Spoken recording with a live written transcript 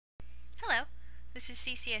This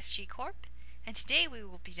is CCSGCorp, and today we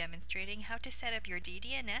will be demonstrating how to set up your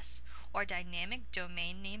DDNS or Dynamic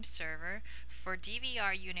Domain Name Server for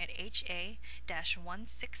DVR Unit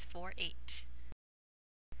HA-1648.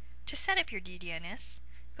 To set up your DDNS,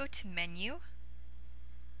 go to Menu,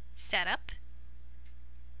 Setup,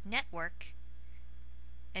 Network,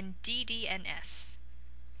 and DDNS.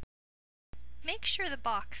 Make sure the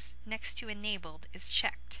box next to Enabled is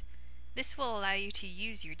checked. This will allow you to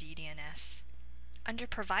use your DDNS. Under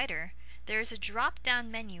Provider, there is a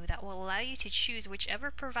drop-down menu that will allow you to choose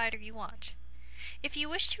whichever provider you want. If you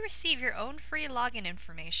wish to receive your own free login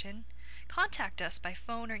information, contact us by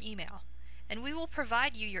phone or email, and we will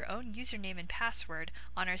provide you your own username and password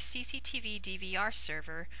on our CCTV DVR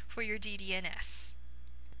server for your DDNS.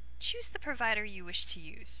 Choose the provider you wish to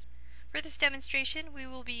use. For this demonstration, we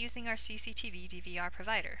will be using our CCTV DVR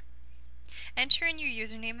provider. Enter in your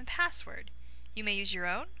username and password. You may use your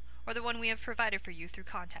own or the one we have provided for you through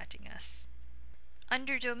contacting us.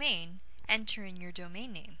 Under Domain, enter in your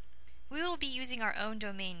domain name. We will be using our own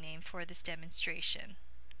domain name for this demonstration.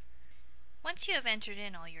 Once you have entered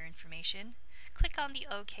in all your information, click on the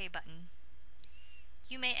OK button.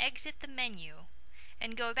 You may exit the menu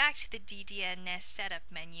and go back to the DDNS setup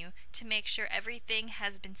menu to make sure everything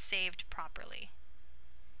has been saved properly.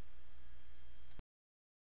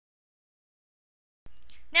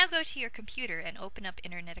 Now go to your computer and open up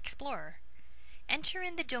Internet Explorer. Enter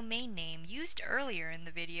in the domain name used earlier in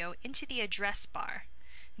the video into the address bar.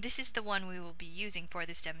 This is the one we will be using for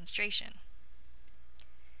this demonstration.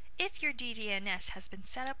 If your DDNS has been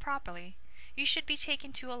set up properly, you should be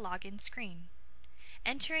taken to a login screen.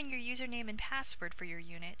 Enter in your username and password for your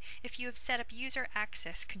unit if you have set up user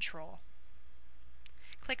access control.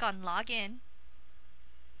 Click on Login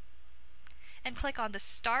and click on the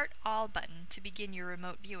Start All button to begin your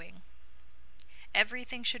remote viewing.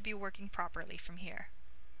 Everything should be working properly from here.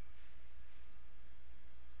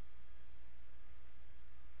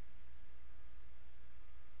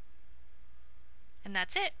 And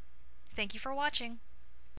that's it. Thank you for watching.